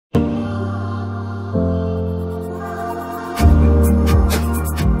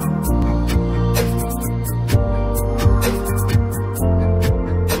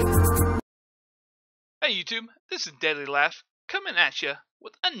YouTube? This is Daily Laugh coming at you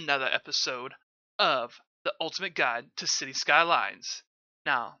with another episode of the Ultimate Guide to City Skylines.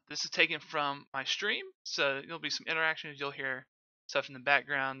 Now, this is taken from my stream, so there'll be some interactions. You'll hear stuff in the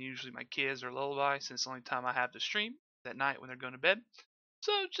background, usually my kids or lullaby, since it's the only time I have to stream at night when they're going to bed.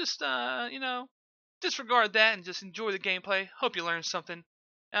 So just, disregard that and just enjoy the gameplay. Hope you learned something.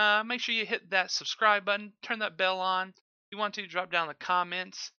 Make sure you hit that subscribe button, turn that bell on. If you want to, drop down in the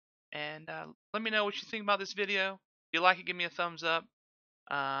comments. And let me know what you think about this video. If you like it, give me a thumbs up.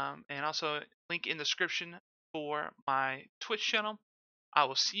 And also, link in the description for my Twitch channel. I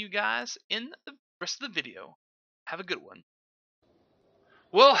will see you guys in the rest of the video. Have a good one.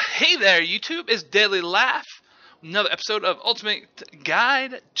 Well, hey there, YouTube. It's Daily Laugh. Another episode of Ultimate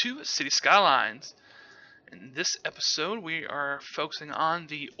Guide to City Skylines. In this episode, we are focusing on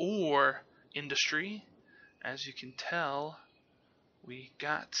the ore industry. As you can tell, we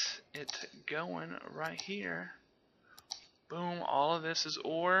got it going right here. Boom, all of this is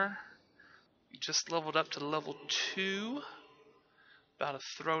ore. Just leveled up to level 2. About to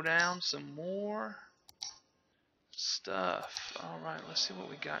throw down some more stuff. Alright, let's see what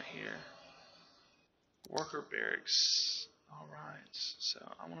we got here. Worker barracks. Alright, so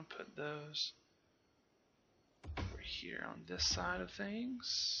I'm going to put those over here on this side of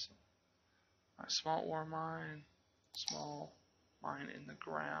things. Alright, small ore mine. Small mine in the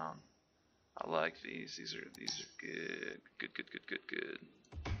ground. I like these. These are good. Good.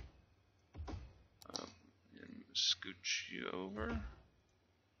 And scooch you over.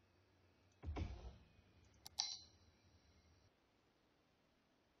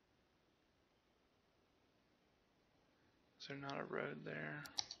 Is there not a road there?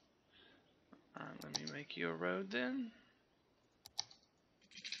 Alright, let me make you a road then.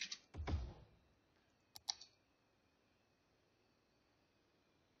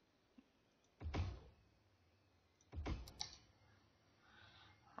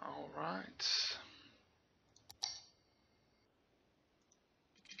 Alright.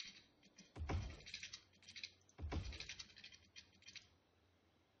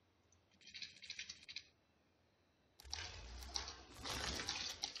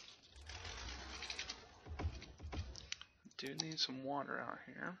 Do need some water out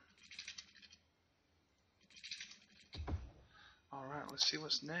here. Alright, let's see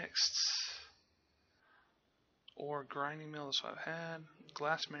what's next. Ore grinding mill, that's what I've had.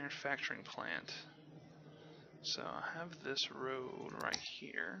 Glass manufacturing plant. So I have this road right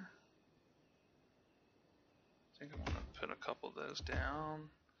here. I think I'm going to put a couple of those down.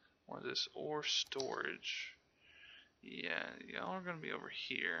 Or this ore storage. Yeah, y'all are going to be over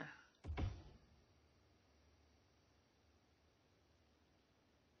here.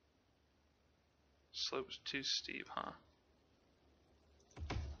 Slope's too steep, huh?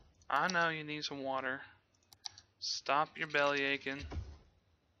 I know you need some water. Stop your belly aching.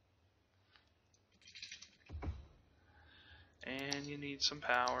 And you need some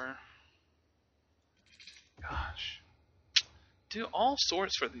power. Gosh. Do all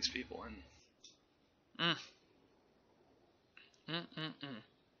sorts for these people. And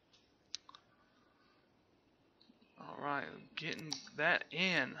Alright, getting that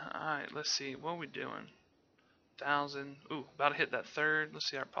in. Alright, let's see. What are we doing? 1,000. Ooh, about to hit that third. Let's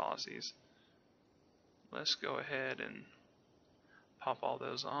see our policies. Let's go ahead and pop all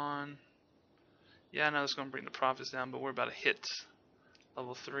those on. Yeah, I know it's going to bring the profits down, but we're about to hit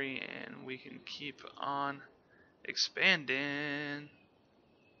level 3 and we can keep on expanding.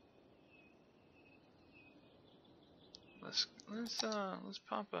 Let's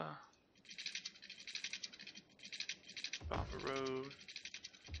pop a road.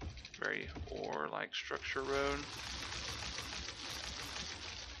 Very ore-like structure road.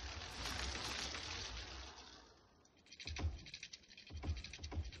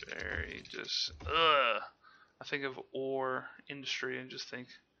 Very just I think of ore industry and just think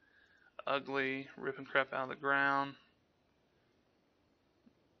ugly, ripping crap out of the ground.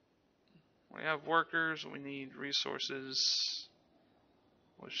 We have workers, we need resources,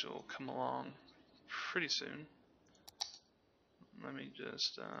 which will come along pretty soon. Let me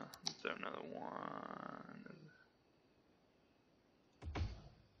just throw another one.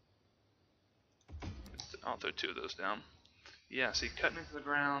 I'll throw 2 of those down. Yeah, see, cutting into the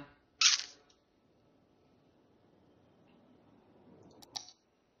ground.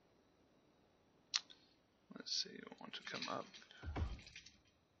 Let's see, I want to come up.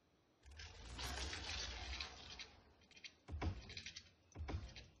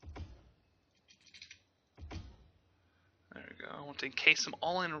 There we go. I want to encase them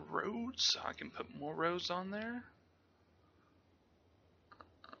all in roads so I can put more roads on there.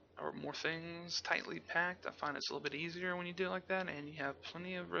 for more things tightly packed. I find it's a little bit easier when you do it like that, and you have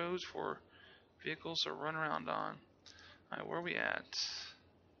plenty of roads for vehicles to run around on. Alright, where are we at?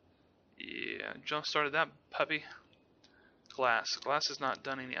 Yeah, jump started that puppy. Glass. Glass has not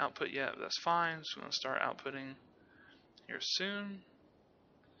done any output yet, but that's fine. So I'm going to start outputting here soon.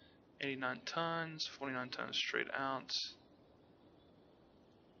 89 tons, 49 tons straight out.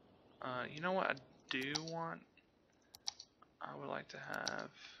 You know what I do want? I would like to have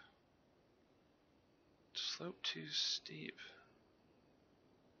slope too steep.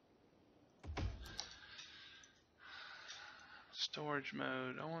 Storage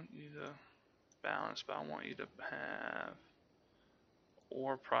mode. I want you to balance, but I want you to have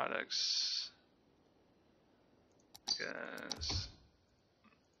ore products because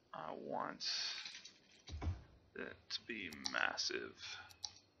I want it to be massive.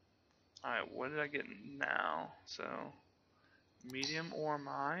 Alright, what did I get now? So, medium ore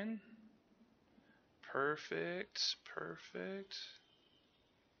mine. Perfect, perfect.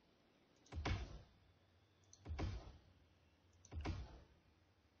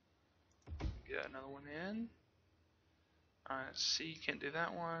 Get another one in. Alright, C, can't do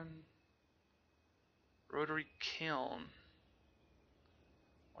that one. Rotary kiln.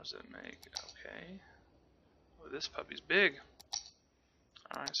 What does it make? Okay. Oh, this puppy's big.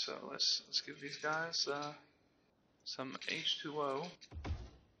 Alright, so let's give these guys some H2O.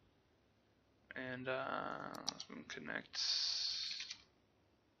 And let's connect.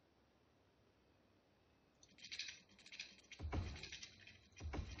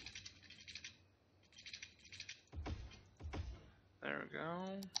 There we go.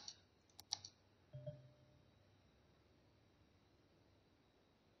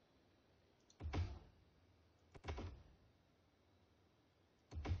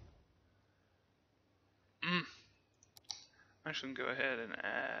 I'm actually gonna go ahead and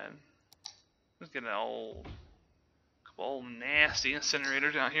add. Let's get an couple old nasty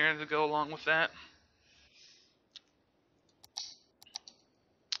incinerators out here to go along with that.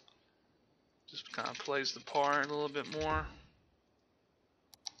 Just kind of plays the part a little bit more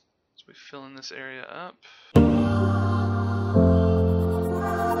as we fill in this area up.